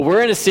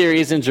We're in a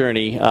series and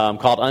journey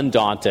called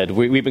Undaunted.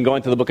 We've been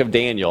going through the book of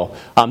Daniel.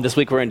 This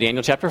week we're in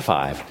Daniel chapter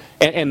 5.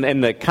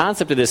 And the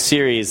concept of this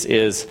series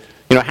is,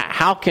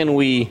 how can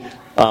we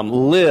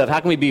live? How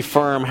can we be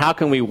firm? How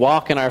can we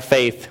walk in our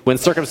faith when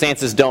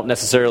circumstances don't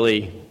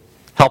necessarily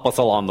help us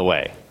along the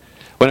way?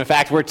 When in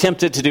fact we're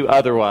tempted to do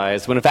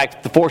otherwise. When in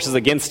fact the force is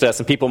against us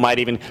and people might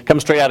even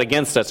come straight out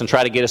against us and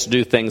try to get us to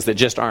do things that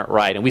just aren't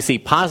right. And we see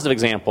positive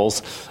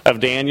examples of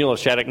Daniel, of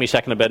Shadrach,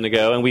 Meshach, and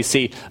Abednego. And we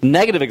see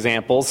negative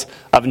examples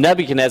of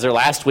Nebuchadnezzar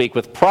last week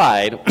with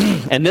pride.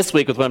 And this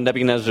week with one of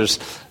Nebuchadnezzar's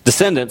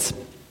descendants,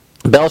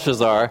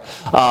 Belshazzar,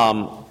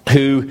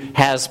 who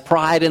has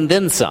pride and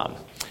then some.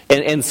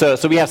 And so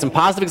we have some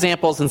positive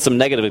examples and some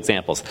negative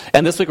examples.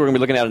 And this week we're going to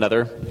be looking at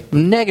another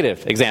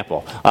negative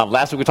example.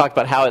 Last week we talked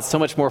about how it's so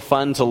much more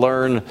fun to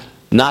learn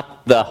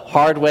not the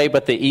hard way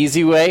but the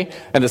easy way.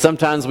 And that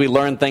sometimes we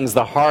learn things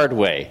the hard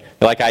way.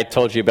 Like I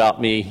told you about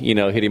me,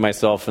 hitting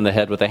myself in the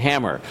head with a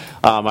hammer.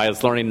 I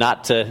was learning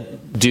not to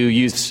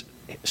use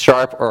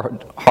sharp or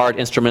hard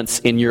instruments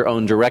in your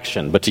own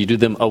direction, but to do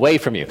them away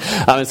from you.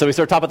 And so we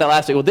sort of talked about that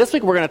last week. Well, this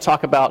week we're going to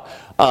talk about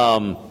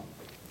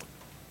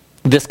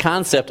this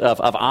concept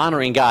of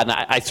honoring God. And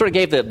I sort of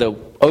gave the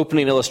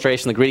opening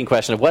illustration, the greeting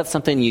question of what's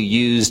something you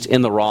used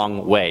in the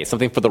wrong way,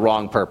 something for the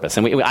wrong purpose.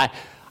 And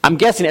I'm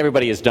guessing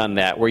everybody has done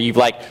that, where you've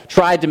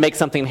tried to make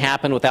something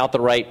happen without the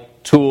right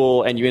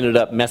tool and you ended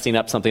up messing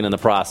up something in the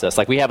process.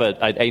 Like we have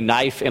a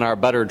knife in our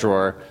butter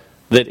drawer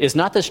that is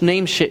not the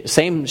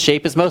same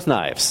shape as most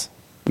knives.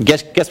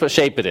 Guess what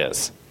shape it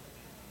is?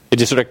 It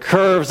just sort of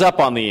curves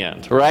up on the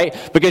end, right?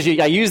 Because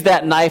I use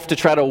that knife to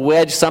try to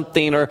wedge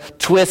something or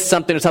twist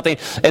something or something,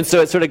 and so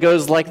it sort of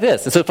goes like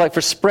this. And so for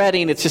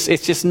spreading, it's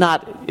just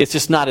not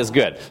as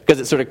good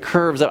because it sort of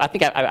curves up. I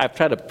think I've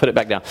tried to put it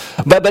back down,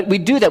 but we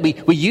do that.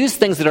 We use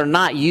things that are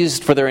not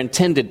used for their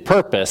intended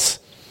purpose,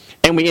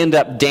 and we end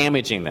up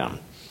damaging them.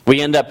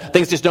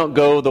 Things just don't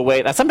go the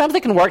way. Sometimes they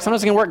can work.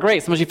 Sometimes they can work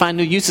great. Sometimes you find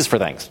new uses for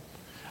things.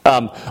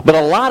 But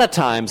a lot of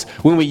times,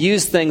 when we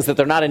use things that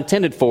they're not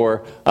intended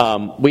for,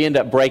 we end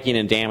up breaking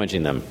and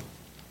damaging them.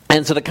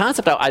 And so the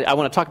concept I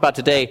want to talk about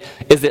today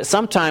is that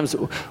sometimes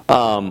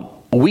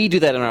we do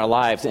that in our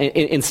lives.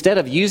 Instead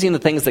of using the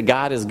things that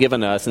God has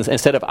given us,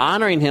 instead of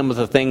honoring Him with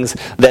the things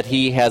that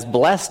He has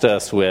blessed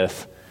us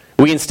with,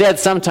 we instead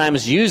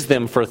sometimes use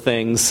them for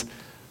things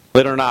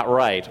that are not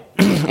right.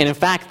 And in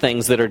fact,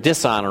 things that are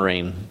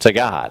dishonoring to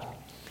God.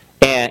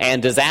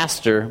 And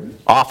disaster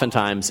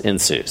oftentimes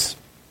ensues.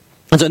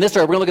 And so in this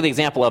story, we're going to look at the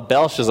example of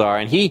Belshazzar,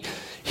 and he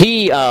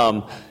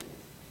as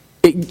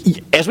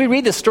we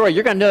read this story,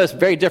 you're going to notice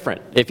very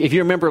different. If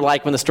you remember,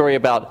 when the story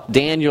about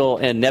Daniel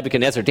and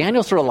Nebuchadnezzar,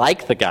 Daniel sort of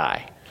liked the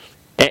guy.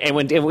 And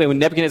when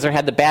Nebuchadnezzar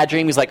had the bad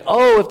dream, he's like,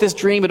 "Oh, if this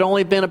dream had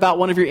only been about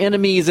one of your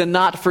enemies and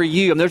not for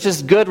you." And there's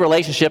this good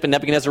relationship, and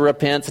Nebuchadnezzar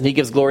repents, and he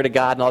gives glory to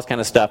God and all this kind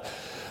of stuff.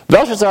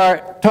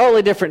 Belshazzar,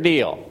 totally different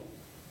deal.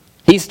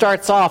 He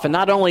starts off, and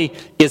not only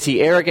is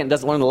he arrogant and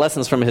doesn't learn the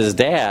lessons from his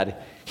dad,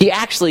 he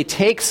actually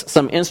takes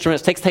some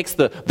instruments, takes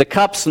the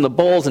cups and the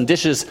bowls and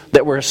dishes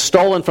that were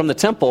stolen from the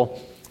temple,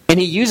 and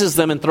he uses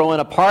them and throw in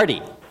a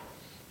party.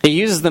 He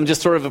uses them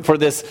just sort of for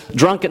this he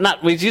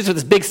uses for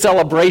this big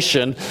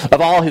celebration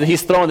of all,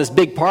 he's throwing this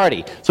big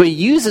party. So he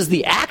uses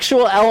the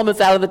actual elements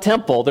out of the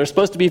temple. They're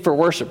supposed to be for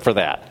worship for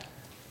that.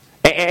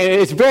 And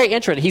it's very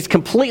interesting.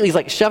 He's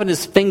like shoving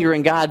his finger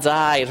in God's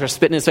eye or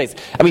spitting in his face.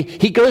 I mean,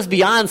 he goes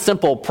beyond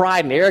simple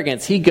pride and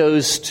arrogance. He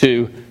goes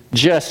to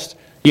just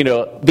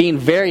being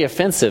very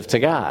offensive to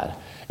God.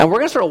 And we're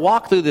going to sort of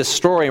walk through this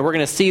story, and we're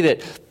going to see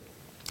that,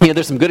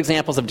 there's some good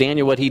examples of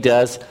Daniel, what he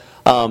does.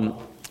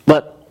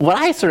 But what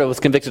I sort of was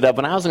convicted of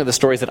when I was looking at the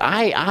story is that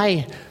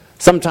I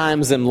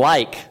sometimes am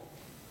like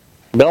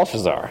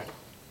Belshazzar.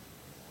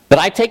 That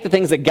I take the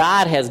things that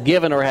God has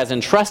given or has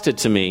entrusted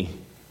to me,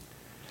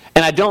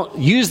 and I don't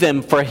use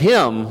them for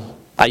Him,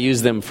 I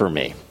use them for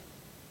me.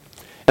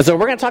 And so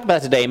we're going to talk about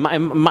it today.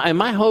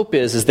 My hope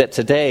is that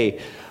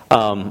today,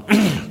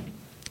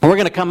 we're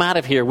going to come out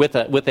of here with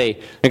a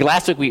like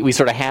last week we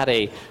sort of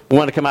we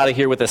wanted to come out of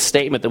here with a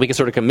statement that we can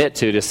sort of commit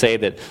to say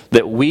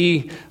that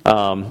we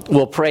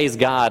will praise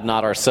God,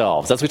 not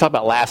ourselves. That's what we talked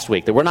about last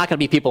week, that we're not going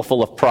to be people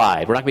full of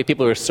pride. We're not going to be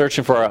people who are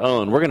searching for our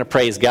own. We're going to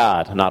praise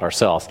God, not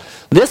ourselves.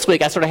 This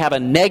week I sort of have a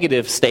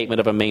negative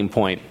statement of a main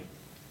point.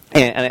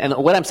 And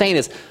what I'm saying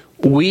is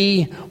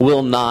we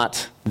will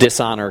not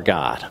dishonor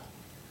God.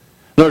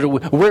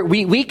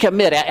 We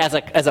commit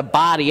as a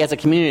body, as a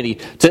community,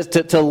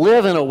 to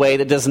live in a way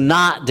that does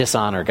not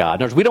dishonor God. In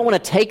other words, we don't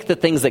want to take the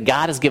things that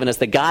God has given us,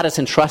 that God has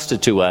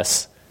entrusted to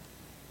us,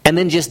 and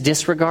then just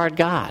disregard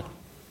God.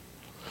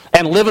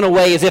 And live in a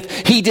way as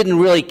if He didn't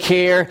really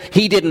care,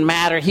 He didn't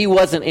matter, He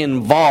wasn't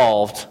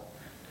involved.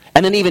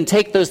 And then even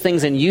take those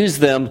things and use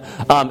them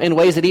in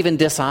ways that even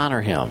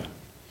dishonor Him.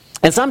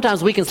 And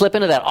sometimes we can slip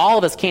into that. All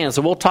of us can.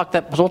 So we'll talk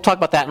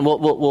about that, and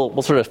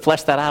we'll sort of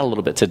flesh that out a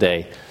little bit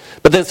today.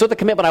 But the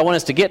commitment I want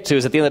us to get to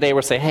is at the end of the day,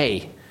 we're saying,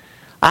 hey,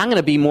 I'm going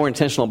to be more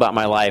intentional about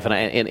my life,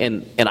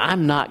 and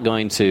I'm not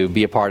going to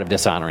be a part of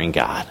dishonoring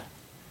God.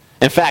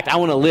 In fact, I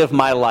want to live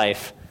my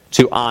life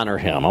to honor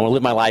him. I want to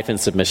live my life in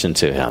submission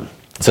to him.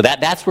 So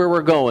that's where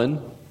we're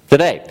going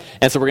today.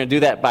 And so we're going to do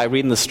that by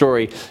reading the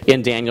story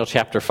in Daniel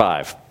chapter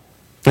 5.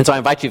 And so I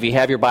invite you, if you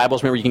have your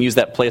Bibles, remember you can use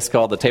that place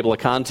called the table of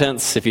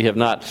contents if you have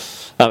not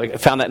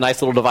found that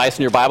nice little device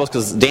in your Bibles,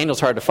 because Daniel's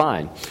hard to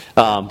find.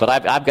 But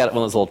I've got one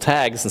of those little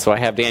tags, and so I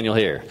have Daniel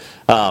here.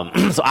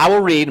 So I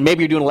will read.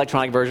 Maybe you're doing an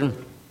electronic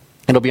version.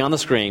 It'll be on the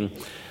screen.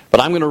 But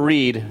I'm going to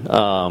read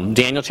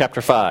Daniel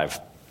chapter 5.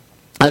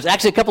 There's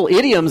actually a couple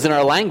idioms in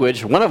our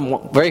language. One of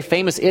them, very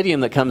famous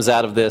idiom that comes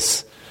out of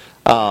this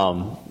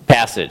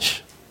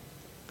passage.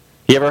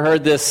 You ever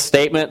heard this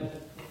statement?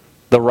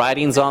 The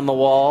writing's on the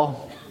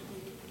wall.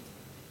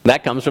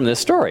 That comes from this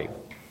story.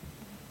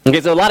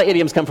 Okay, so a lot of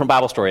idioms come from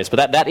Bible stories,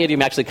 but that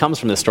idiom actually comes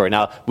from this story.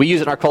 Now, we use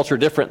it in our culture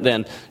different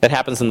than it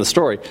happens in the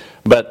story,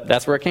 but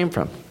that's where it came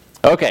from.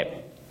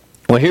 Okay,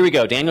 well, here we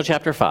go. Daniel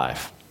chapter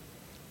 5.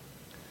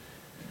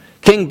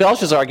 King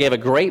Belshazzar gave a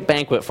great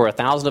banquet for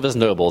 1,000 of his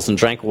nobles and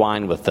drank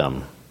wine with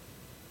them.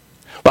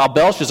 While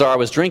Belshazzar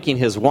was drinking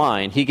his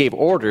wine, he gave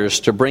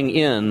orders to bring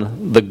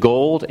in the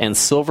gold and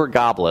silver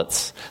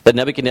goblets that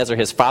Nebuchadnezzar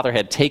his father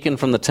had taken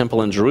from the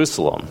temple in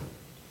Jerusalem,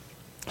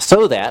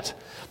 so that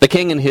the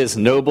king and his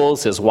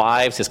nobles, his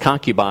wives, his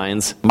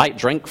concubines might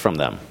drink from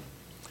them.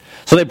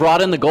 So they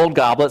brought in the gold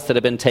goblets that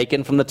had been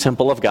taken from the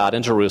temple of God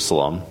in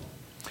Jerusalem,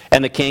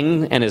 and the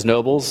king and his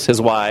nobles, his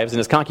wives, and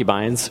his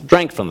concubines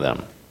drank from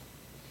them.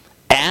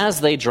 As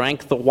they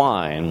drank the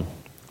wine,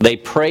 they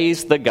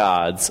praised the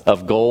gods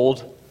of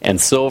gold and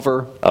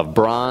silver, of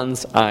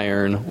bronze,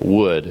 iron,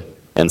 wood,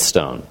 and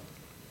stone.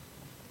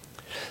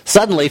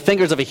 Suddenly,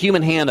 fingers of a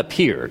human hand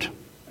appeared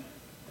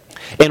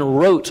and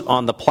wrote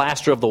on the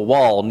plaster of the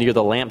wall near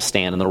the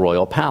lampstand in the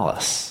royal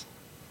palace.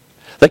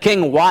 The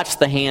king watched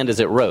the hand as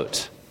it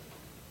wrote.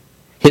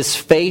 His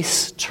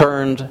face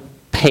turned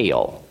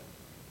pale.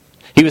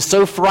 He was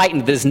so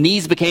frightened that his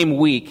knees became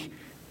weak,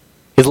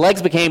 his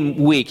legs became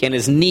weak, and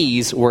his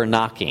knees were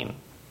knocking.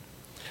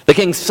 The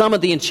king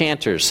summoned the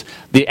enchanters,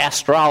 the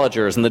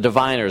astrologers, and the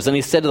diviners, and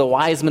he said to the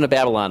wise men of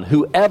Babylon,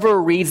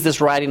 "Whoever reads this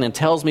writing and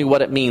tells me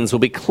what it means will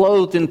be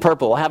clothed in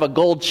purple, will have a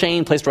gold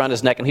chain placed around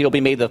his neck, and he will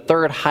be made the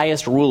third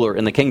highest ruler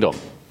in the kingdom."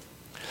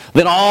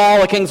 Then all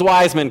the king's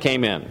wise men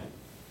came in,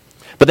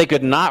 but they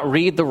could not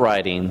read the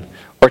writing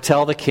or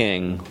tell the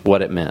king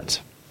what it meant.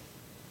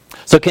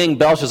 So King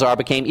Belshazzar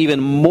became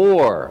even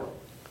more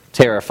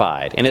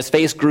terrified, and his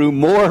face grew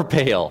more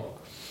pale,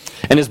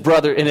 and his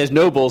brother and his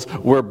nobles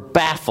were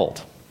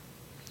baffled.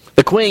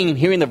 The queen,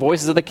 hearing the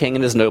voices of the king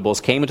and his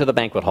nobles, came into the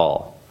banquet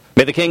hall.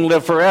 "May the king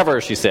live forever,"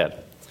 she said.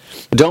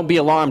 "Don't be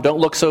alarmed. Don't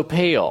look so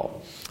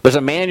pale. There's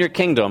a man in your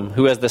kingdom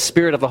who has the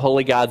spirit of the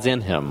holy gods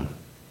in him.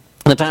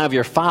 In the time of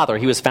your father,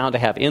 he was found to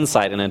have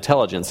insight and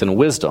intelligence and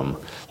wisdom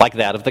like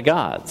that of the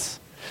gods.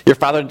 Your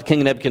father,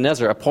 King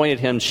Nebuchadnezzar, appointed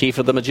him chief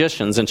of the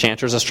magicians,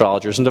 enchanters,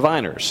 astrologers, and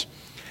diviners.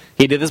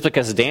 He did this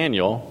because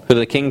Daniel, who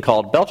the king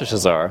called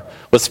Belteshazzar,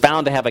 was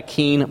found to have a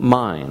keen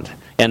mind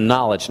and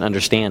knowledge and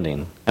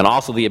understanding, and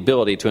also the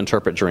ability to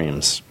interpret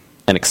dreams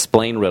and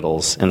explain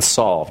riddles and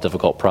solve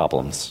difficult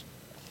problems.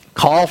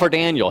 Call for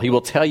Daniel. He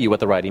will tell you what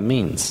the writing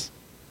means."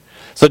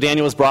 So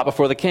Daniel was brought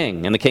before the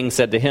king, and the king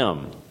said to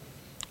him,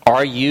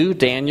 "Are you,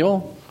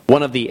 Daniel,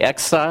 one of the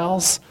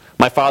exiles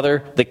my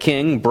father the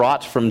king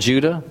brought from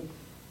Judah?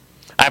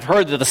 I've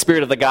heard that the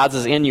spirit of the gods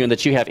is in you and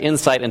that you have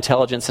insight,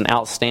 intelligence, and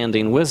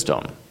outstanding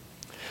wisdom.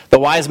 The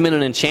wise men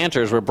and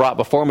enchanters were brought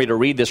before me to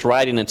read this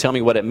writing and tell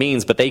me what it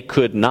means, but they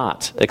could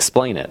not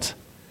explain it.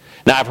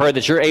 Now I've heard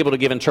that you're able to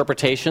give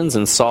interpretations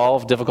and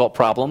solve difficult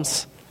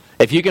problems.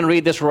 If you can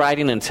read this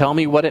writing and tell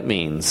me what it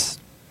means,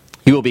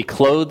 you will be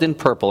clothed in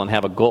purple and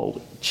have a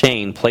gold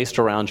chain placed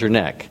around your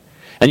neck,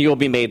 and you will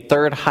be made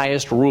third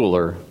highest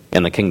ruler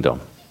in the kingdom."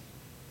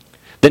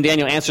 Then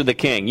Daniel answered the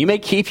king, "You may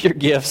keep your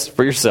gifts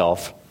for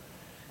yourself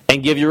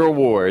and give your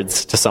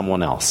rewards to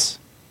someone else.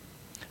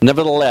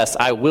 Nevertheless,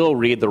 I will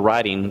read the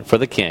writing for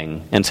the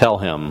king and tell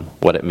him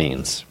what it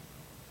means.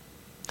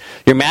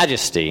 Your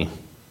Majesty,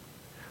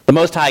 the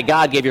Most High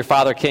God gave your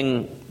father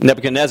King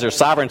Nebuchadnezzar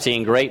sovereignty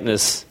and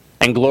greatness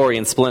and glory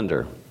and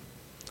splendor.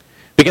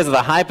 Because of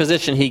the high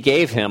position he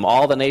gave him,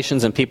 all the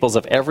nations and peoples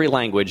of every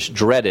language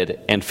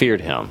dreaded and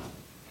feared him.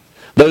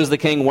 Those the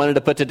king wanted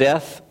to put to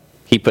death,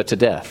 he put to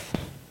death.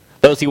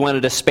 Those he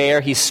wanted to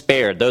spare, he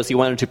spared. Those he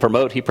wanted to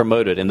promote, he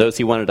promoted. And those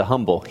he wanted to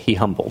humble, he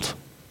humbled.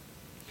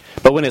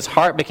 But when his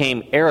heart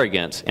became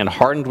arrogant and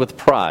hardened with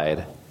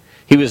pride,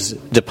 he was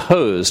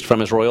deposed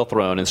from his royal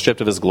throne and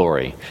stripped of his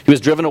glory. He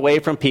was driven away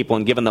from people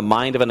and given the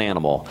mind of an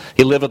animal.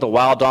 He lived with the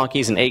wild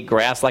donkeys and ate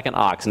grass like an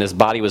ox, and his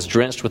body was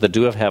drenched with the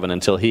dew of heaven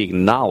until he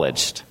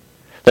acknowledged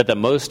that the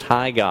Most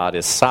High God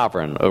is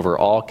sovereign over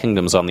all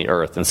kingdoms on the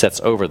earth and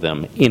sets over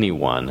them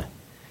anyone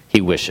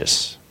he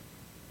wishes.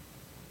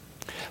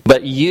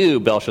 But you,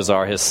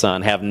 Belshazzar, his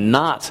son, have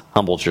not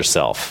humbled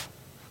yourself,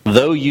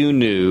 though you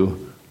knew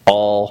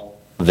all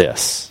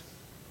this.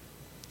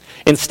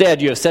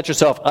 Instead, you have set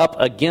yourself up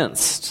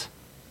against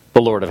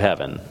the Lord of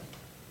heaven.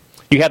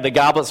 You had the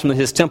goblets from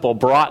his temple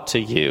brought to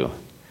you,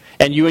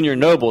 And you and your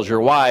nobles, your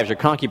wives, your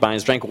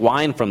concubines drank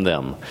wine from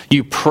them.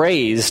 You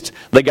praised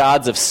the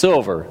gods of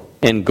silver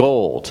and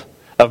gold,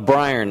 of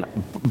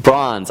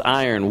bronze,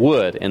 iron,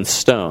 wood, and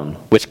stone,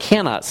 which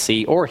cannot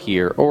see or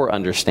hear or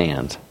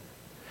understand.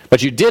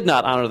 But you did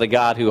not honor the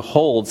God who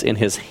holds in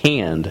his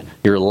hand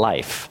your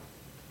life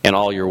and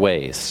all your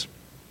ways.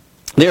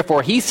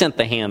 Therefore he sent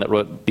the hand that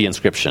wrote the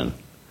inscription.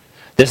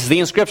 This is the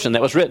inscription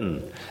that was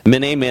written,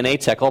 Mene, Mene,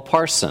 Tekel,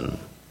 Parsin.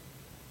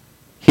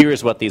 Here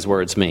is what these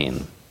words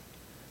mean.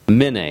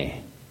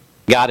 Mene,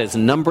 God has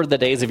numbered the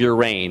days of your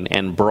reign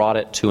and brought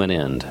it to an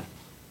end.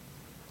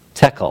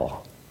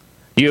 Tekel,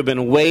 you have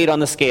been weighed on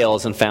the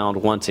scales and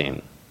found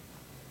wanting.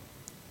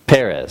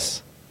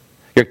 Peres,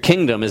 your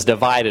kingdom is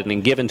divided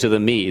and given to the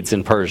Medes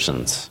and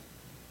Persians.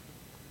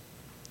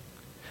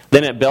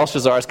 Then at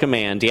Belshazzar's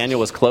command, Daniel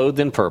was clothed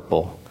in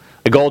purple.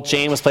 A gold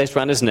chain was placed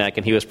around his neck,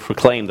 and he was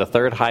proclaimed the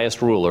third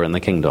highest ruler in the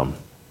kingdom.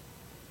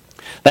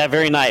 That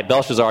very night,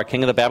 Belshazzar,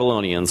 king of the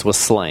Babylonians, was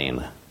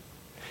slain.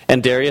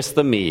 And Darius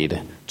the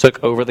Mede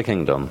took over the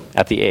kingdom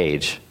at the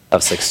age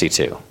of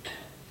 62.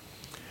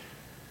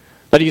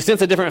 But do you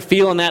sense a different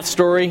feel in that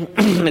story?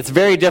 It's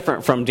very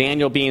different from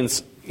Daniel being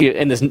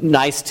in this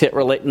nice,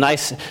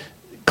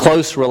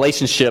 close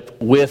relationship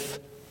with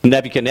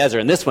Nebuchadnezzar.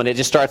 In this one, it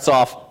just starts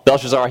off,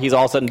 Belshazzar, he's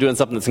all of a sudden doing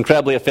something that's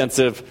incredibly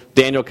offensive.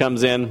 Daniel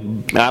comes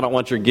in, I don't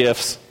want your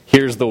gifts.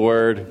 Here's the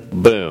word.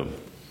 Boom.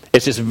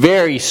 It's this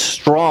very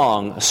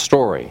strong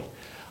story.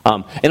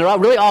 And it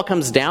really all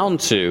comes down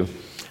to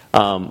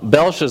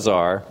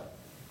Belshazzar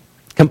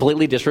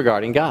completely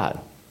disregarding God.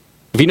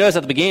 If you notice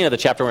at the beginning of the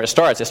chapter where it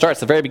starts at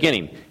the very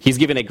beginning. He's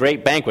giving a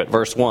great banquet,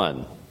 verse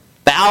 1.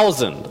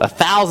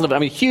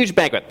 Huge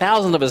banquet,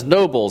 thousands of his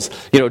nobles,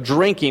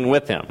 drinking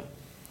with him.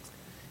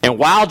 And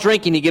while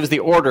drinking, he gives the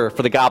order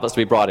for the goblets to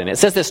be brought in. It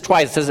says this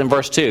twice. It says in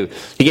verse 2,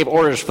 he gave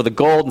orders for the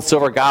gold and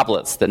silver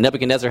goblets that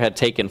Nebuchadnezzar had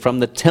taken from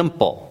the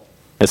temple.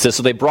 It says,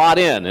 so they brought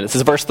in, and it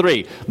says verse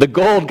 3, the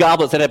gold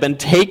goblets that had been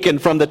taken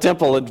from the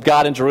temple of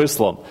God in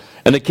Jerusalem.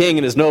 And the king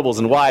and his nobles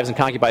and wives and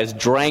concubines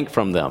drank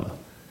from them.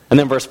 And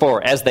then verse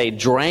 4, as they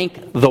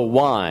drank the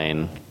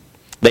wine,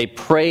 they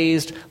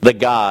praised the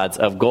gods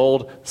of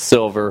gold,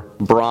 silver,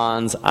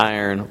 bronze,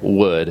 iron,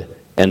 wood,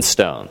 and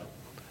stone.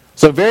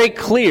 So very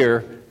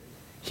clear,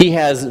 he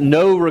has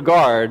no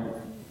regard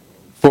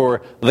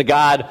for the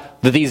God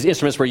that these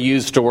instruments were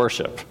used to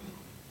worship.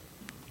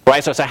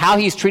 Right? So how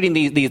he's treating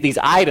these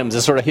items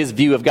is sort of his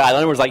view of God. In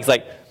other words,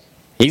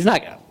 he's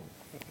not going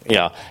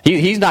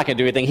to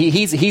do anything.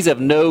 He's of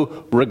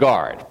no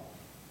regard.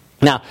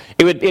 Now,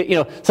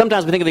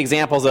 sometimes we think of the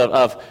examples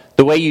of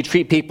the way you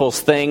treat people's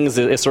things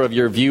is sort of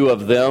your view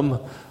of them.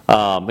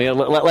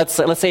 Let's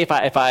say if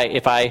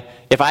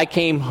I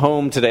came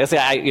home today, let's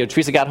say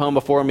Teresa got home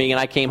before me and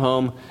I came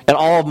home and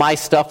all of my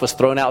stuff was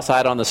thrown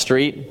outside on the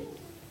street.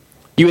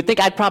 You would think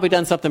I'd probably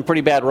done something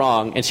pretty bad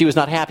wrong and she was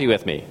not happy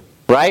with me,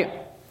 right?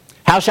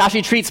 How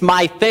she treats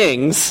my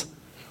things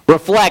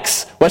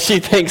reflects what she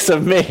thinks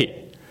of me.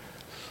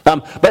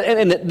 But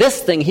in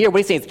this thing here, what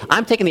he's saying is,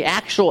 I'm taking the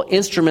actual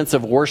instruments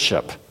of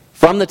worship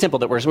from the temple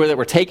that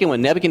were taken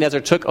when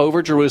Nebuchadnezzar took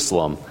over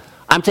Jerusalem.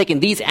 I'm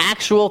taking these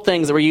actual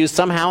things that were used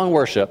somehow in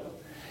worship,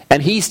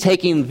 and he's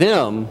taking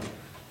them,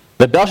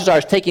 the Belshazzar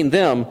is taking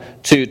them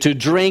to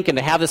drink and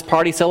to have this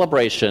party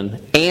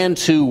celebration and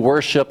to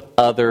worship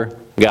other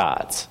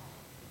gods.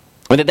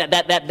 I mean,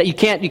 that you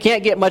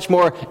can't get much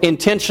more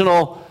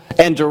intentional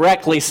and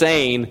directly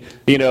saying,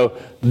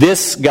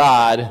 this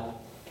God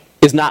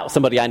is not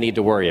somebody I need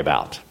to worry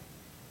about.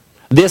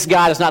 This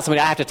God is not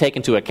somebody I have to take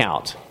into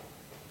account.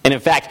 And in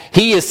fact,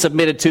 he is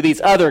submitted to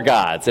these other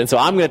gods. And so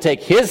I'm going to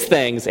take his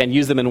things and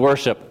use them in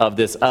worship of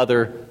this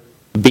other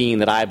being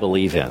that I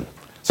believe in.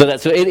 So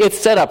it's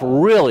set up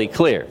really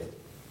clear.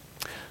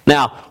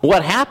 Now,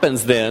 what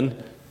happens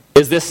then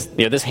is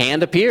this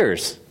hand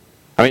appears.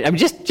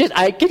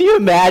 Can you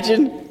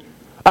imagine?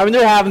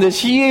 They're having this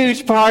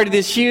huge party,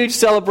 this huge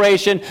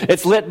celebration.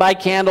 It's lit by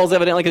candles,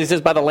 evidently, because he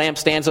says by the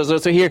lampstand.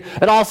 So here,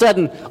 and all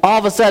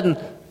of a sudden,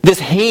 this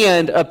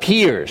hand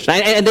appears.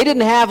 And they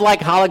didn't have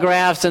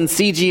holographs and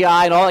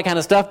CGI and all that kind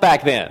of stuff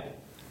back then.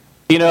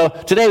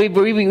 Today we'd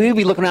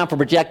be looking around for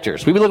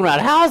projectors. We'd be looking around,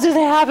 how is this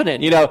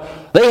happening?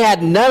 They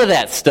had none of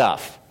that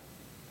stuff.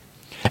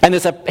 And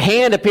this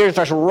hand appears and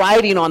starts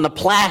writing on the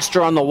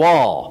plaster on the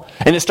wall.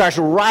 And it starts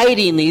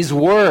writing these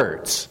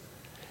words.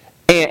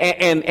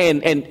 And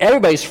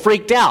everybody's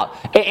freaked out.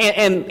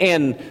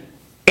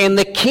 And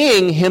the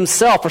king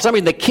himself, for some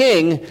reason, the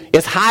king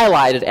is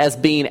highlighted as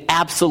being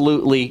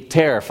absolutely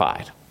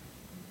terrified.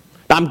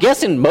 Now, I'm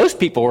guessing most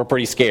people were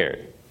pretty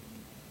scared.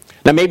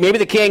 Now, maybe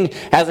the king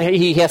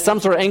has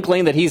some sort of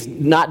inkling that he's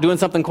not doing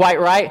something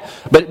quite right.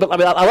 But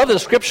I love the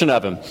description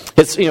of him.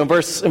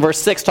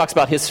 Verse 6 talks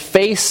about his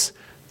face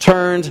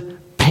turned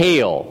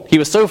pale. He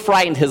was so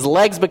frightened, his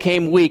legs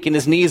became weak, and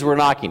his knees were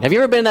knocking. Have you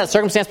ever been in that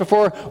circumstance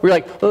before? Where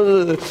you're like,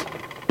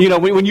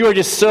 when you are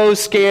just so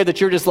scared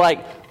that you're just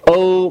like,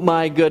 oh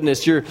my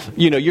goodness, I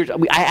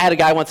had a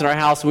guy once in our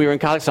house when we were in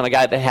college, a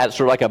guy that had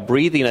sort of like a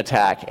breathing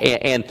attack,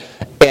 and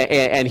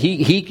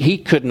he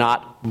could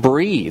not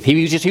breathe.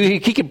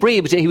 He could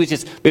breathe, but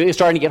it was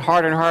starting to get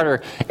harder and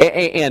harder.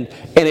 And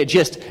it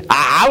just,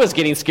 I was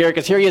getting scared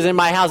because here he is in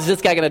my house. Is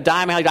this guy going to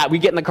die? We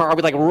get in the car,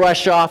 we like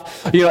rush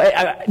off.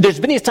 There's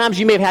been these times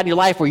you may have had in your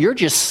life where you're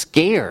just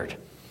scared.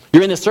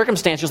 You're in this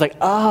circumstance, you're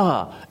just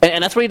like,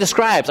 And that's what he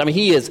describes. I mean,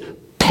 he is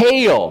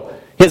pale.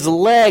 His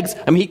legs,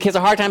 he has a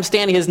hard time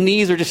standing. His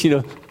knees are just,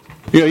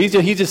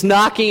 he's just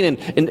knocking.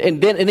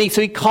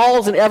 So he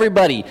calls in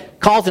everybody,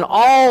 calls in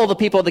all the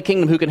people of the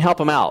kingdom who can help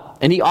him out.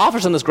 And he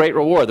offers them this great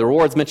reward. The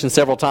reward's mentioned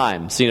several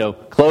times.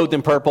 Clothed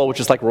in purple, which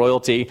is like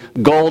royalty,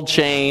 gold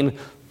chain,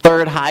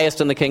 third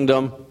highest in the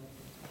kingdom.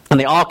 And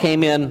they all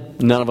came in.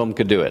 None of them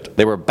could do it.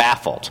 They were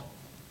baffled.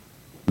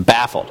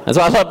 And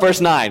so I love verse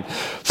 9.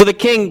 So the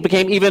king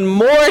became even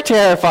more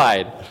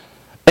terrified,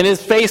 and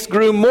his face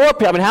grew more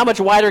pale. How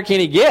much whiter can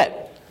he get?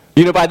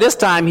 By this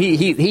time,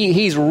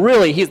 he's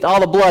all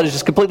the blood is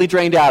just completely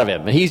drained out of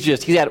him. And he's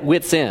at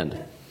wit's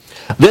end.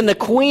 Then the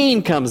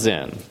queen comes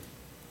in.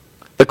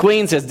 The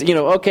queen says, there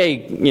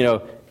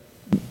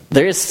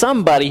is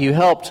somebody who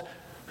helped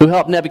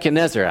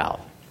Nebuchadnezzar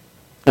out.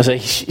 And so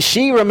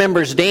she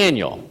remembers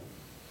Daniel.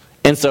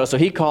 And so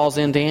he calls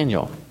in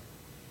Daniel.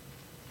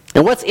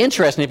 And what's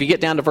interesting, if you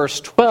get down to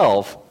verse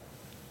 12,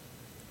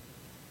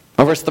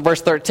 or verse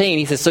 13,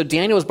 he says, so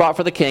Daniel was brought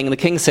for the king, and the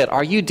king said,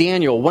 are you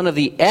Daniel, one of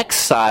the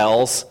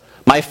exiles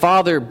my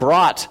father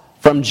brought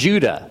from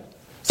Judah?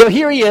 So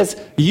here he is,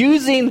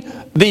 using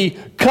the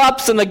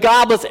cups and the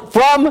goblets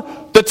from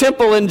the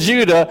temple in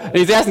Judah, and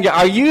he's asking,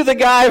 are you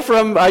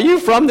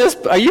from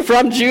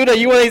Judah? Are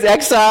you one of these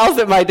exiles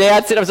that my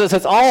dad sent? So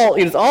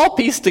it's all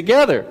pieced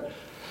together.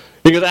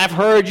 He goes, I've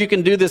heard you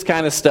can do this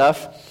kind of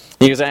stuff.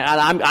 He goes,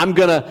 I'm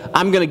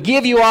gonna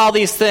give you all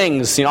these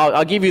things.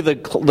 I'll give you the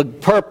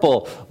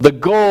purple, the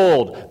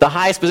gold, the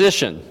highest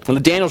position.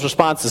 And Daniel's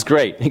response is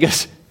great. He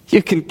goes,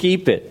 you can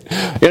keep it.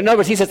 In other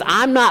words, he says,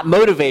 I'm not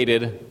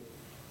motivated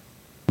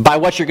by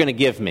what you're going to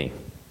give me.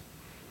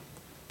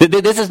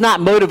 This is not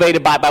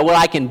motivated by what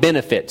I can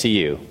benefit to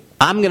you.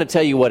 I'm going to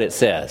tell you what it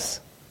says,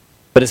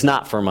 but it's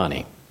not for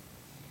money.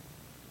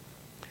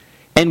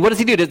 And what does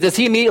he do? Does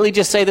he immediately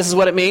just say this is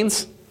what it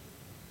means?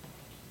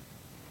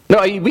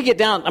 No, we get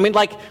down, we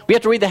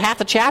have to read half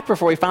the chapter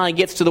before he finally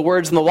gets to the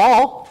words in the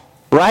law,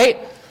 right?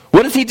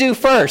 What does he do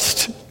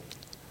first?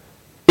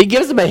 He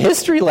gives them a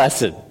history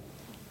lesson.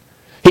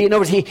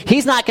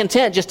 He's not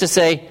content just to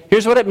say,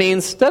 here's what it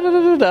means,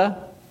 da-da-da-da-da.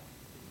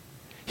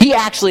 He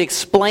actually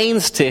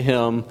explains to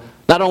him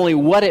not only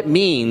what it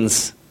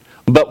means,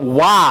 but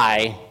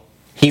why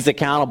he's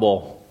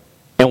accountable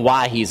and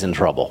why he's in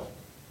trouble.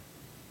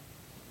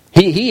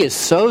 He is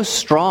so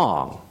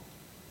strong.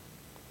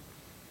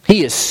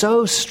 He is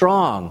so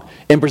strong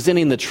in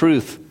presenting the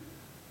truth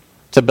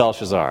to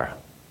Belshazzar.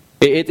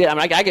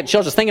 I get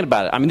chills just thinking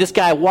about it. This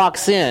guy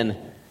walks in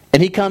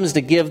and he comes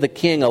to give the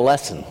king a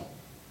lesson.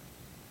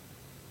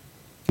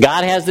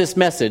 God has this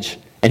message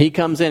and he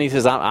comes in, he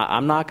says,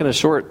 I'm not going to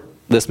short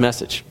this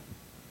message.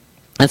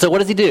 And so what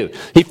does he do?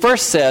 He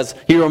first says,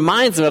 he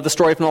reminds him of the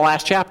story from the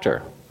last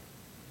chapter.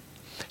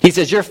 He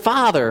says, your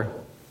father,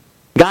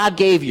 God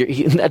gave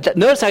you.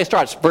 Notice how he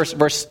starts,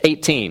 verse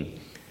 18.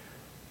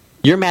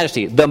 Your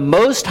Majesty, the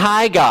Most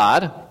High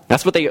God,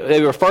 that's what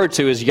they referred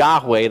to as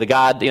Yahweh, the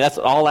God, that's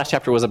all last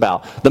chapter was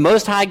about. The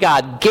Most High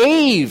God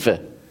gave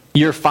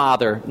your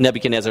father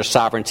Nebuchadnezzar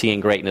sovereignty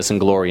and greatness and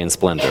glory and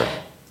splendor.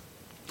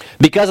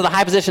 Because of the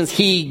high positions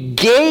he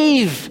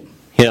gave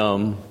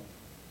him,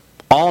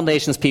 all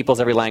nations, peoples,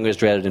 every language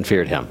dreaded and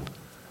feared him.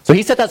 So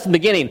he said that's the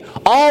beginning.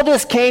 All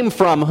this came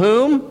from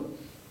whom?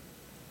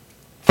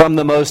 From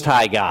the Most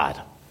High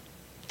God.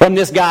 From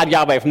this God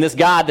Yahweh, from this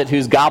God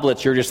whose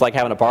goblets you're just like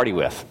having a party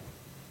with.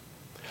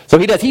 So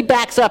he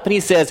backs up and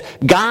he says,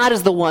 God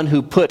is the one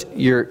who put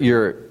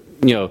your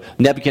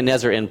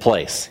Nebuchadnezzar in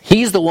place.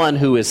 He's the one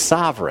who is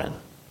sovereign.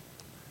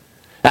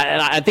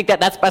 And I think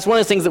that's one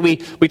of the things that we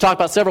talked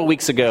about several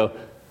weeks ago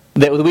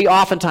that we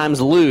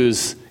oftentimes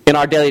lose in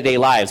our daily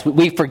lives.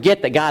 We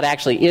forget that God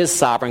actually is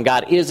sovereign.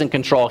 God is in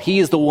control. He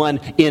is the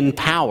one in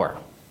power.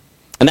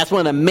 And that's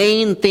one of the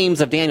main themes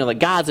of Daniel, that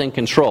God's in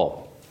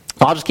control.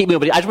 I'll just keep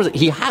moving.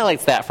 He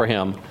highlights that for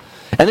him.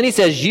 And then he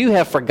says, you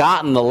have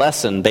forgotten the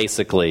lesson,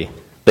 basically,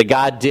 that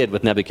God did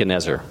with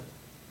Nebuchadnezzar.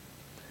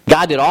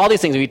 God did all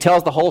these things. He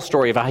tells the whole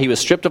story of how he was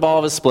stripped of all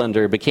of his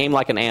splendor, became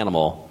like an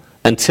animal,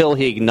 until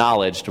he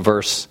acknowledged,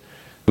 verse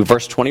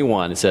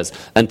 21, it says,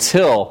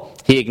 until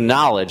he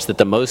acknowledged that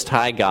the Most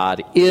High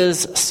God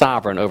is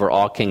sovereign over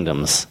all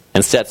kingdoms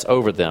and sets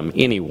over them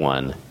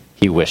anyone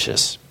he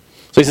wishes.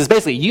 So he says,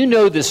 basically, you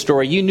know this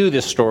story, you knew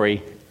this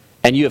story,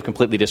 and you have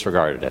completely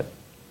disregarded it.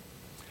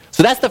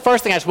 So that's the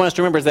first thing I just want us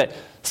to remember, is that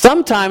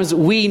sometimes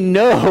we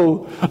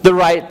know the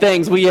right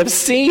things, we have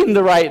seen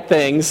the right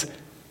things,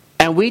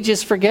 and we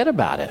just forget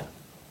about it.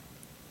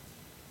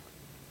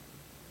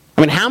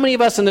 How many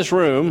of us in this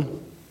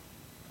room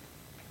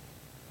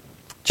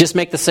just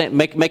make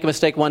a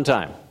mistake one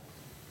time?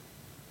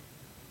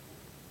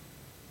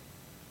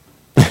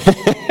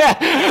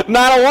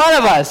 Not a one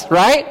of us,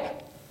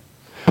 right?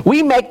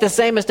 We make the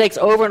same mistakes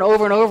over and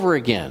over and over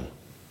again.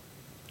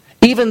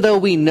 even though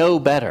we know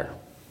better.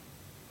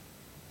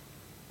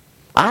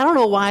 I don't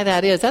know why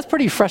that is. That's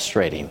pretty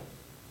frustrating.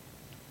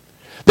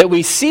 That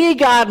we see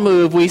God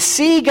move, we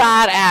see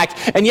God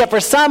act, and yet for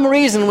some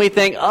reason we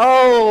think,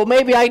 oh,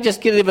 maybe I just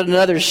give it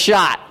another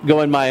shot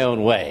going my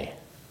own way.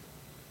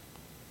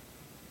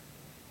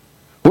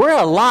 We're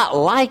a lot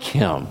like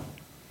him.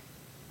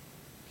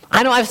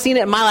 I know I've seen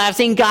it in my life. I've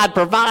seen God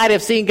provide,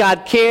 I've seen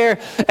God care,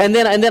 and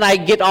then I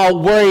get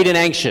all worried and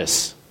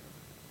anxious.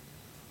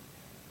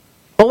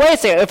 Well, wait a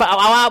second.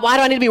 Why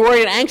do I need to be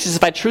worried and anxious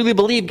if I truly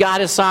believe God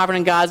is sovereign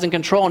and God's in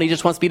control and he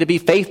just wants me to be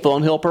faithful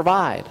and he'll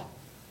provide?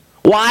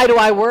 Why do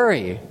I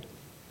worry?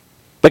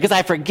 Because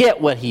I forget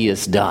what he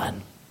has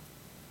done.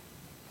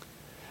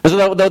 And so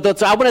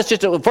I want us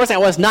just to, first thing, I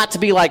want us not to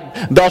be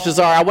like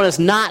Belshazzar. I want us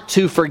not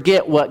to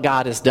forget what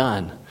God has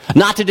done.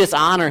 Not to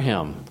dishonor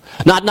him.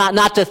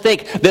 Not to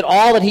think that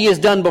all that he has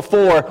done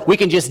before we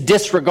can just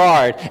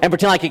disregard and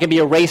pretend like it can be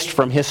erased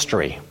from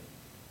history.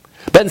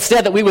 But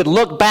instead that we would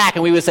look back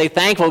and we would say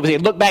thankful. We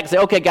would look back and say,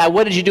 okay, God,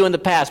 what did you do in the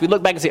past? We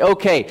look back and say,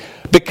 okay,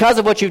 because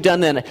of what you've done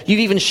then,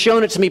 you've even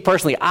shown it to me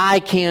personally. I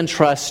can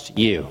trust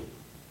you.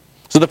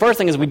 So the first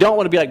thing is we don't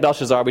want to be like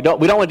Belshazzar. We don't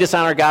want to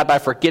dishonor God by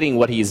forgetting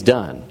what he's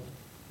done.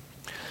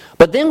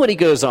 But then what he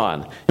goes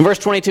on, in verse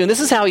 22, and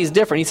this is how he's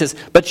different. He says,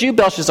 but you,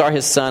 Belshazzar,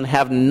 his son,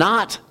 have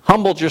not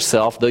humbled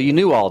yourself, though you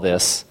knew all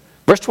this.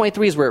 Verse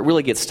 23 is where it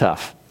really gets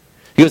tough.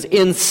 He goes,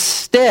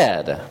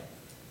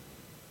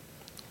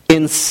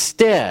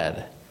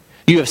 Instead,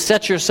 you have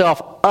set yourself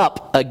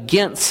up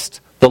against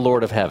the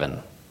Lord of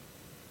heaven.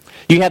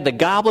 You had the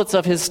goblets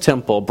of his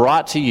temple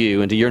brought to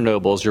you and to your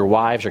nobles, your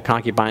wives, your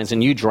concubines,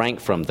 and you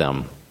drank from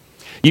them.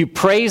 You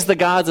praised the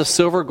gods of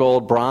silver,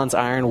 gold, bronze,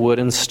 iron, wood,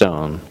 and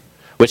stone,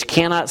 which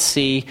cannot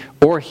see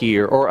or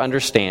hear or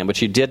understand,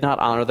 but you did not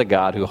honor the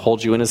God who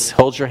holds in his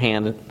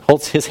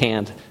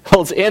hand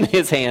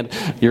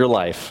your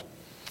life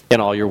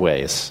in all your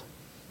ways.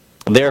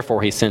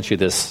 Therefore, he sent you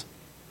this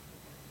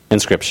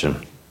inscription.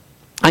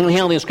 I'm going to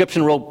handle the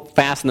inscription real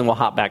fast, and then we'll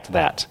hop back to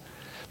that.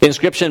 The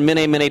inscription,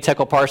 Mene, Mene,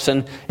 Tekel,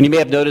 Parsin, and you may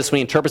have noticed when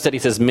he interprets it, he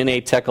says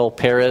Mene, Tekel,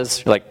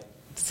 Perez. You're like,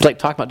 it's like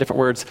talking about different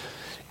words.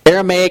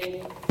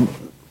 Aramaic,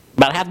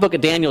 about half the book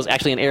of Daniel is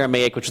actually in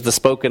Aramaic, which is the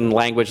spoken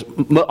language.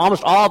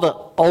 Almost all the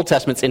Old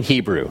Testament's in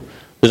Hebrew.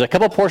 There's a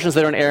couple portions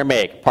that are in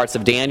Aramaic, parts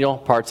of Daniel,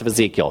 parts of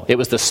Ezekiel. It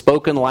was the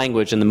spoken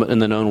language in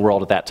the known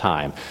world at that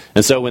time.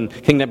 And so when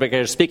King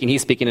Nebuchadnezzar is speaking,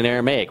 he's speaking in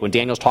Aramaic. When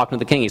Daniel's talking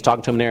to the king, he's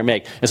talking to him in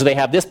Aramaic. And so they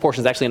have this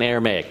portion is actually in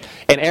Aramaic.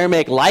 And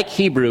Aramaic, like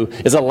Hebrew,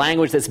 is a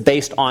language that's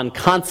based on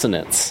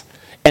consonants.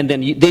 And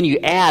then you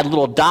add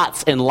little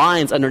dots and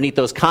lines underneath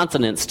those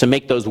consonants to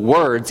make those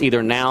words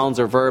either nouns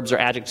or verbs or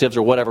adjectives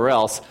or whatever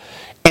else.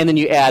 And then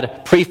you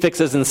add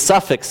prefixes and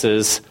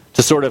suffixes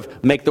to sort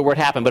of make the word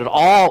happen. But it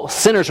all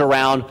centers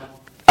around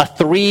a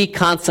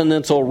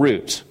 3-consonantal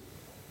root.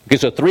 Okay,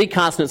 so 3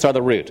 consonants are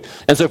the root.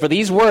 And so for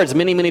these words,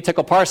 Mene, Mene,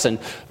 Tekel, Parsin,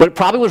 what it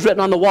probably was written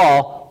on the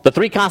wall, the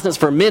 3 consonants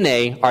for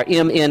Mene are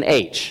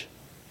M-N-H.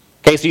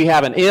 Okay, so you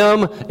have an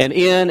M, an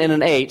N, and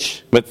an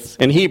H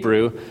in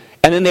Hebrew,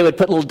 and then they would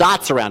put little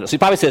dots around it. So it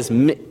probably says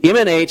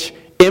M-N-H,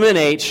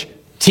 M-N-H,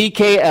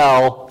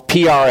 T-K-L,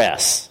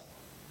 P-R-S.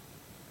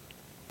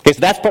 Okay, so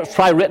that's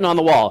probably written on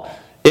the wall.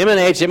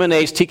 M-N-H,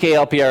 M-N-H,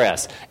 T-K-L,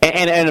 P-R-S.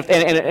 And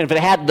if it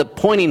had the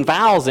pointing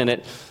vowels in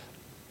it,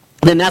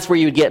 then that's where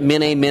you would get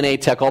Mene, Mene,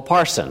 Tekel,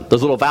 Parsin.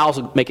 Those little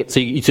vowels would make it so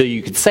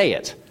you could say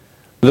it.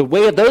 The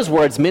way of those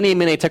words, Mene,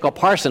 Mene, Tekel,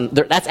 Parsin,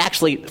 that's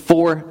actually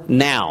 4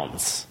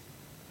 nouns.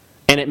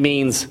 And it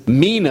means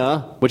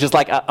mina, which is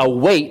like a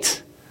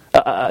weight.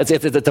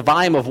 It's a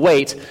volume of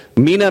weight.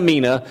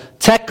 Mina.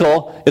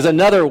 Tekel is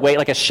another weight,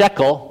 like a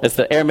shekel. It's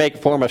the Aramaic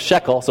form of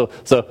shekel.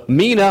 So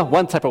mina,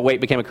 one type of weight,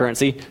 became a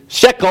currency.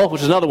 Shekel,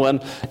 which is another one.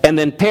 And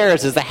then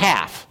pairs is the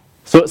half.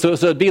 So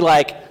it'd be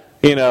like,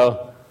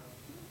 $50,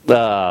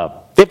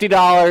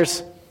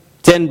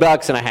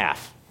 $10 and a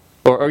half.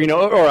 Or $100,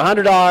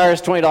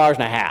 $20 and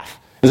a half.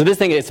 And so this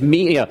thing, it's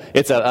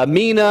a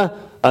mina,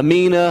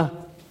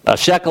 a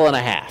shekel and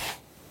a half.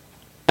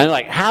 And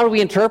like, how do we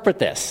interpret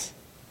this?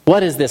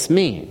 What does this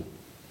mean?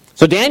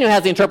 So Daniel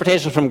has the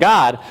interpretation from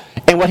God,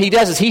 and what he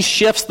does is he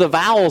shifts the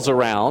vowels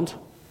around,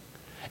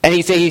 and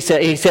he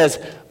says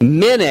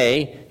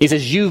Mene. He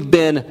says you've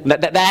been.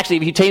 That actually,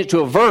 if you change it to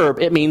a verb,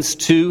 it means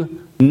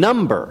to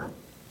number,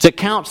 to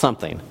count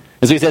something.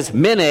 And so he says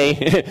Mene,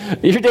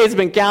 your days have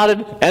been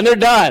counted, and they're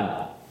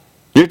done.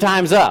 Your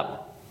time's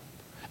up.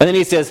 And then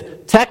he says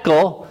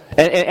Tekel,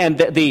 and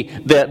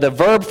the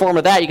verb form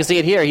of that, you can see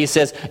it here. He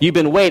says you've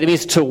been weighed. It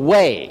means to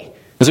weigh.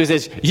 And so he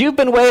says, you've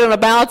been weighed on a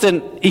balance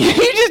and you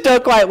just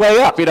don't quite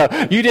weigh up.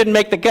 You didn't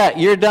make the cut.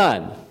 You're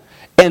done.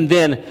 And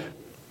then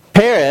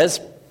Perez,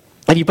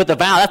 and you put the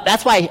vowel.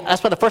 That's why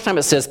the first time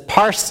it says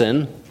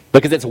parsin,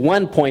 because it's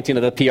one pointing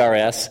of the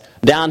PRS.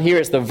 Down here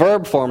it's the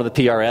verb form of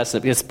the PRS,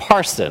 and it's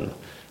parsin.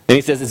 And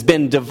he says it's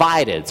been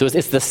divided. So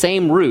it's the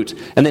same root.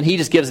 And then he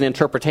just gives an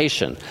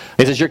interpretation.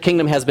 He says your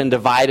kingdom has been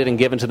divided and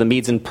given to the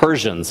Medes and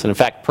Persians. And in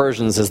fact,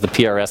 Persians is the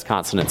PRS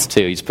consonants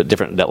too. You just put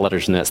different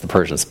letters in that's the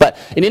Persians. But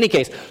in any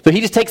case, so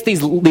he just takes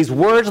these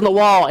words on the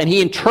wall and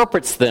he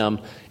interprets them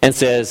and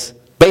says,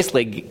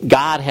 basically,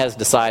 God has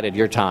decided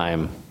your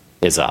time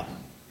is up.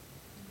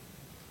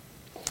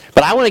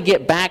 But I want to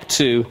get back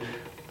to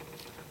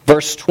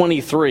verse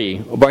 23,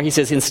 where he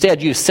says,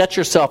 instead, you set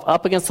yourself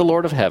up against the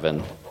Lord of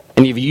heaven,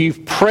 and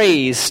you've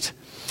praised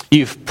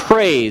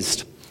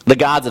the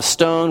gods of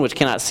stone, which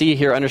cannot see,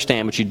 hear,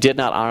 understand, but you did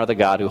not honor the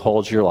God who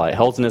holds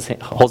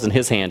in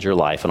his hand your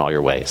life and all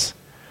your ways.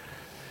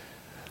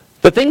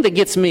 The thing that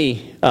gets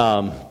me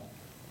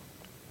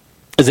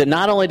is that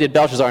not only did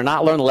Belshazzar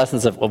not learn the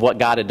lessons of what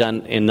God had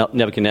done in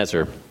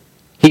Nebuchadnezzar,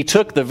 he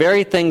took the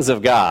very things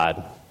of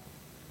God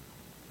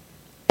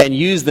and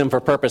used them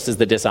for purposes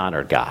that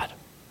dishonored God.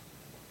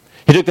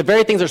 He took the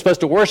very things that are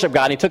supposed to worship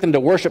God, and he took them to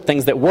worship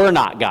things that were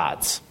not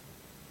God's.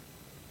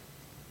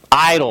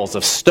 Idols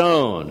of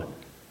stone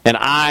and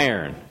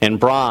iron and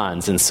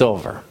bronze and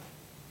silver.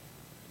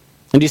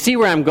 And do you see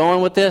where I'm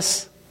going with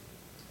this?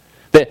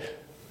 That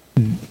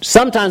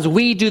sometimes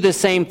we do the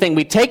same thing.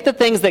 We take the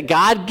things that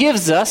God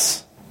gives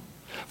us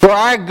for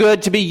our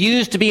good, to be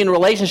used to be in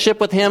relationship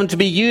with him, to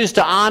be used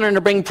to honor and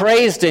to bring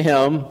praise to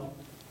him.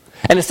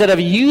 And instead of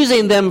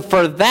using them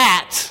for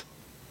that,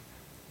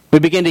 we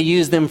begin to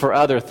use them for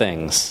other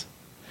things.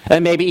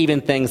 And maybe even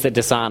things that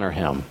dishonor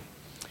him.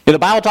 The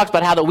Bible talks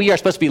about how that we are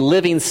supposed to be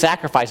living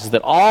sacrifices,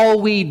 that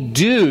all we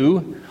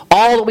do,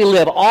 all that we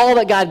live, all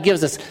that God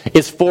gives us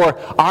is for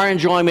our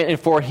enjoyment and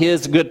for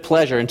his good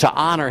pleasure and to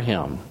honor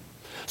him.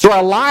 So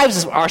our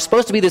lives are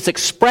supposed to be this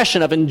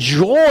expression of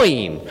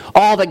enjoying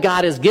all that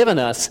God has given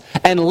us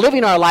and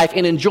living our life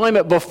in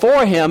enjoyment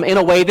before him in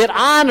a way that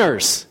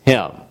honors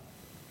him.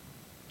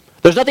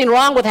 There's nothing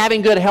wrong with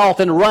having good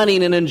health and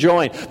running and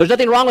enjoying. There's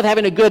nothing wrong with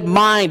having a good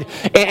mind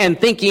and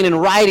thinking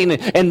and writing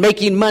and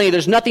making money.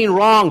 There's nothing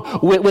wrong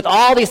with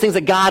all these things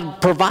that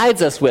God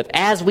provides us with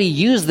as we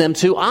use them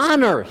to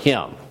honor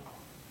him.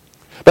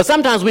 But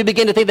sometimes we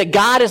begin to think that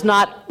God is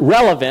not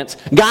relevant,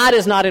 God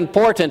is not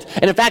important,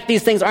 and in fact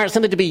these things aren't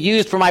something to be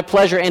used for my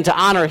pleasure and to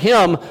honor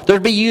him. They're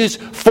to be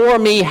used for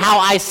me how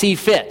I see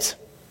fit.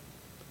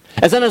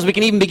 And sometimes we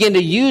can even begin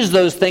to use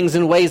those things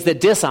in ways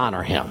that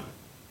dishonor him.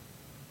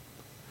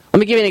 Let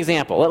me give you an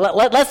example.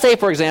 Let's say,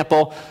 for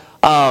example,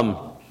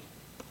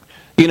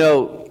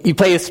 you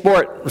play a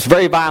sport, it's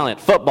very violent,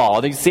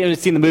 football. You've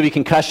seen the movie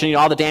Concussion,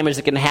 all the damage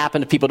that can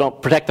happen if people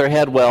don't protect their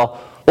head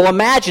well. Well,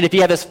 imagine if you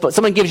have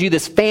someone gives you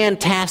this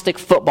fantastic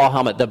football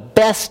helmet, the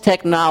best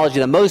technology,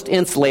 the most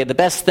insulated, the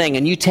best thing,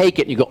 and you take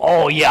it and you go,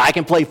 oh yeah, I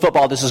can play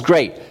football, this is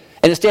great.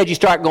 And instead you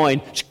start going,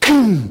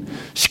 shikoon,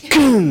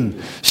 shikoon,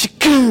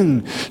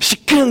 shikoon,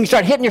 shikoon. You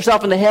start hitting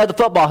yourself in the head with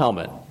the football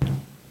helmet.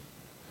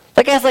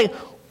 That guy's like,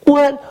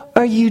 what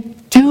are you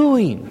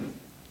doing?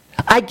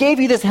 I gave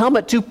you this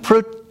helmet to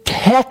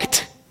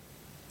protect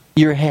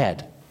your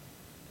head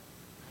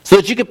so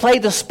that you could play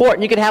the sport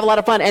and you could have a lot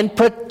of fun and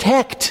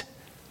protect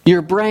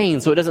your brain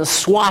so it doesn't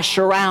swash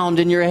around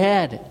in your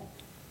head.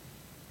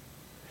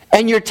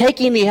 And you're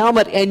taking the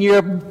helmet and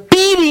you're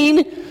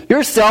beating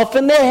yourself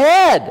in the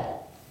head.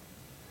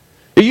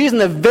 You're using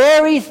the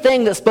very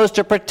thing that's supposed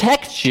to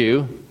protect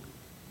you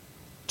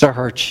to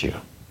hurt you.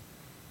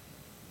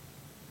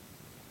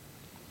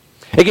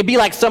 It could be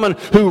like someone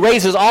who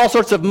raises all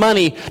sorts of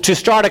money to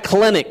start a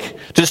clinic,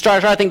 to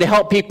start a thing to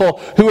help people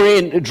who are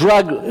in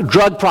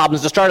drug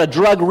problems, to start a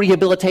drug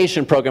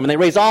rehabilitation program. And they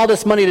raise all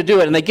this money to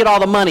do it, and they get all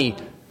the money,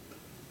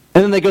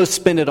 and then they go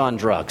spend it on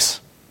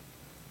drugs.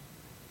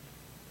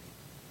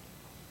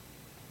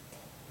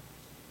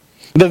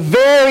 The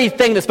very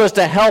thing that's supposed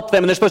to help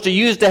them and they're supposed to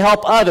use to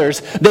help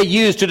others, they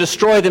use to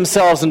destroy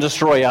themselves and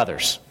destroy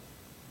others.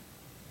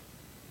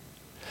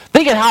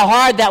 Think of how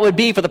hard that would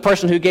be for the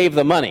person who gave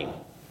the money.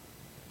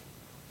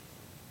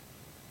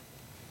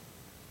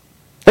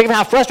 Think of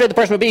how frustrated the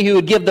person would be who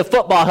would give the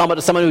football helmet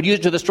to someone who would use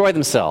it to destroy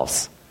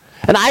themselves.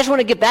 And I just want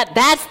to get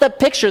that's the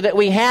picture that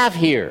we have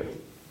here.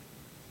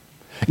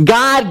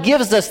 God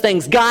gives us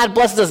things. God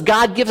blesses us.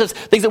 God gives us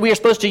things that we are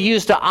supposed to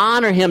use to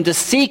honor him, to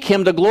seek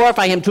him, to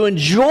glorify him, to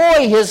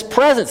enjoy his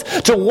presence,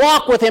 to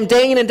walk with him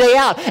day in and day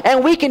out.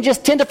 And we can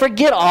just tend to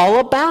forget all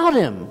about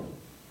him.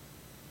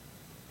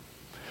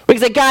 We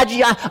can say, God,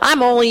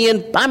 I'm only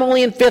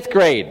in fifth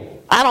grade.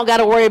 I don't got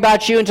to worry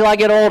about you until I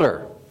get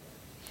older.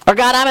 Or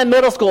God, I'm in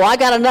middle school. I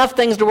got enough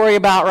things to worry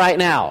about right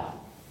now.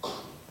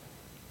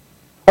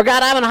 Or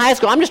God, I'm in high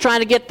school. I'm just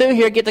trying to get through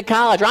here, get to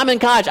college. Or I'm in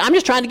college. I'm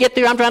just trying to get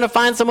through. I'm trying to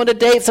find someone to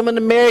date, someone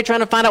to marry,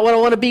 trying to find out what I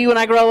want to be when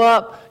I grow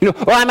up.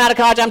 Or I'm out of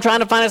college. I'm trying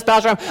to find a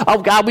spouse. Or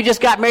oh God, we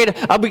just got married.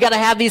 We got to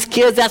have these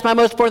kids. That's my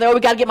most important thing. Oh, we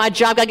got to get my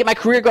job. Got to get my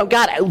career going.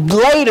 God,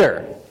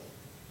 later.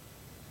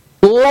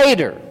 Or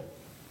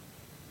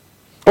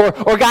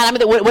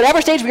God,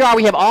 whatever stage we are,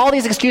 we have all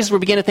these excuses. We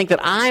begin to think that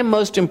I'm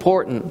most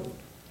important.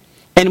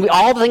 And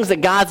all the things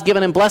that God's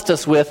given and blessed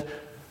us with,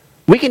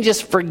 we can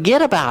just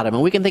forget about him,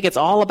 and we can think it's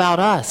all about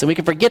us, and we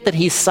can forget that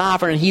he's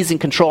sovereign and he's in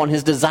control, and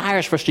his desire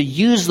is for us to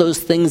use those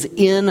things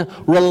in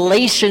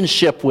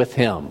relationship with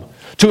him,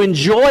 to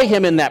enjoy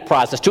him in that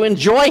process, to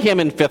enjoy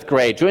him in 5th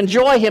grade, to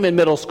enjoy him in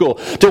middle school,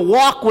 to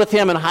walk with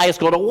him in high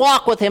school, to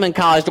walk with him in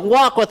college, to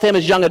walk with him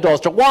as young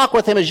adults, to walk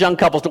with him as young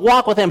couples, to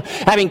walk with him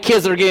having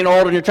kids that are getting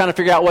older and you're trying to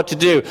figure out what to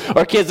do,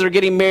 or kids that are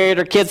getting married,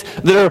 or kids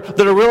that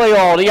are really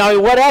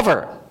old,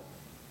 whatever.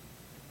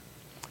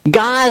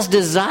 God's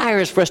desire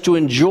is for us to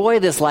enjoy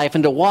this life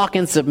and to walk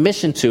in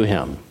submission to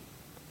him.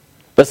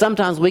 But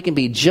sometimes we can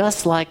be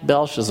just like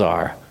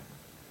Belshazzar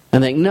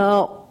and think,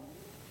 no,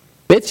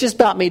 it's just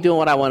about me doing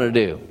what I want to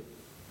do.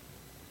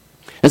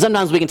 And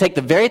sometimes we can take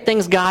the very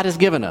things God has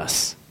given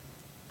us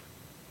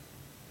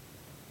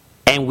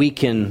and we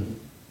can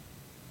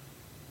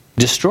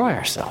destroy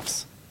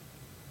ourselves.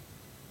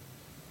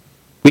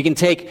 We can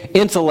take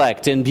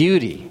intellect and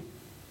beauty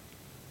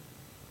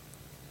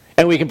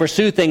and we can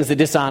pursue things that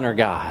dishonor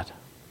God.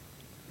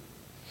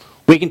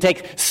 We can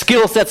take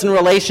skill sets and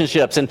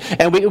relationships, and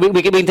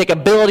we can take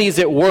abilities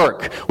at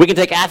work. We can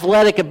take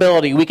athletic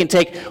ability. We can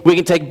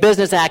take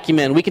business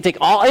acumen. We can take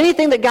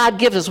anything that God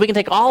gives us. We can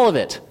take all of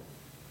it,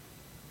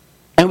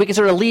 and we can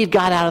sort of leave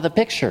God out of the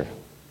picture.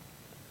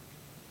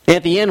 And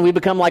at the end, we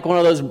become like one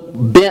of those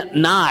bent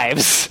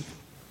knives.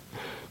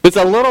 It's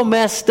a little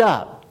messed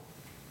up,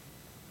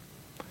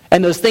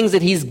 and those things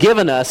that he's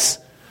given us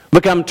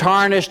become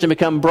tarnished and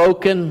become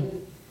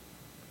broken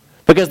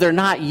because they're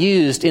not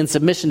used in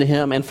submission to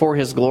him and for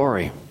his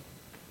glory.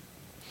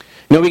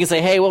 We can say,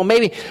 hey, well,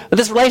 maybe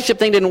this relationship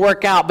thing didn't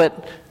work out,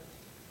 but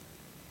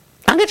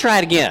I'm going to try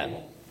it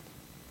again.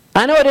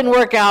 I know it didn't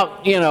work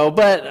out,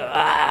 but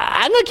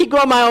I'm going to keep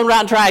going my own route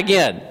and try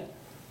again.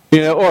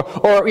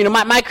 Or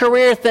my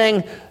career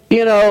thing,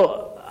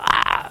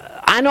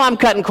 I know I'm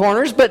cutting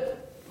corners,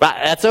 but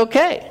that's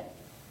okay.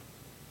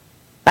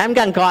 I haven't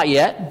gotten caught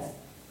yet.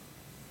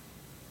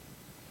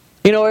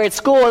 Or at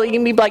school, you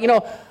can be like,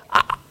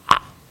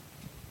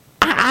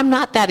 I'm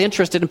not that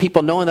interested in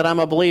people knowing that I'm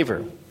a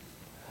believer.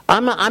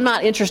 I'm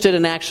not interested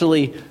in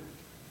actually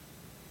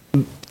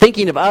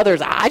thinking of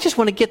others. I just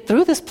want to get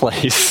through this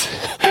place.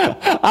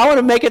 I want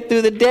to make it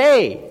through the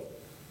day.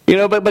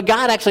 But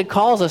God actually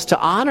calls us to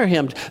honor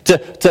him,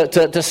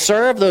 to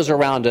serve those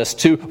around us,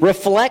 to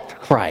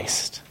reflect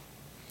Christ.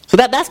 So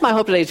that's my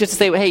hope today, is just to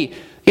say, hey,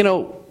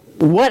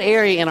 what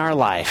area in our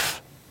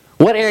life,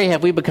 what area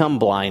have we become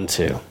blind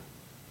to?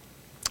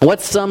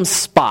 What's some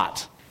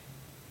spot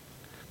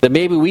that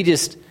maybe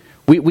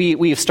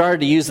we've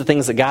started to use the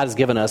things that God has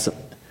given us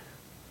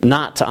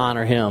not to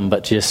honor him,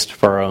 but just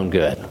for our own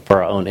good,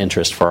 for our own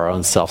interest, for our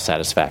own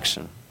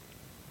self-satisfaction?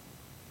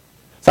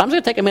 So I'm just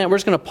going to take a minute. We're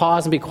just going to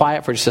pause and be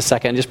quiet for just a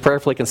second and just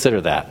prayerfully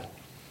consider that.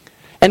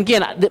 And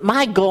again,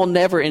 my goal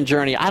never in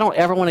Journey, I don't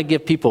ever want to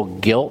give people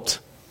guilt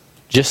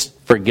just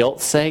for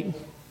guilt's sake.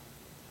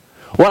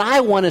 What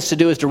I want us to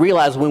do is to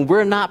realize when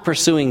we're not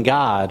pursuing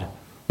God,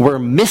 we're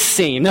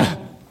missing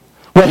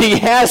what he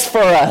has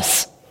for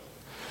us.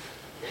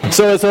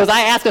 So as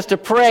I ask us to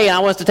pray, and I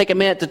want us to take a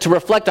minute to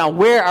reflect on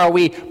where are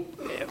we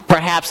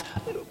perhaps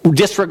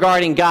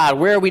disregarding God,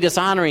 where are we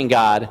dishonoring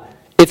God,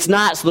 it's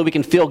not so that we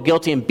can feel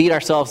guilty and beat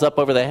ourselves up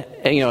over the,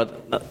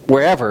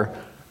 wherever,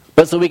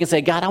 but so we can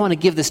say, God, I want to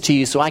give this to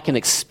you so I can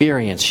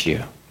experience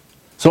you,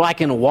 so I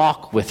can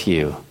walk with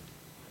you,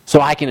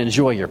 so I can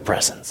enjoy your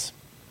presence.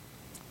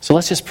 So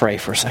let's just pray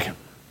for a second.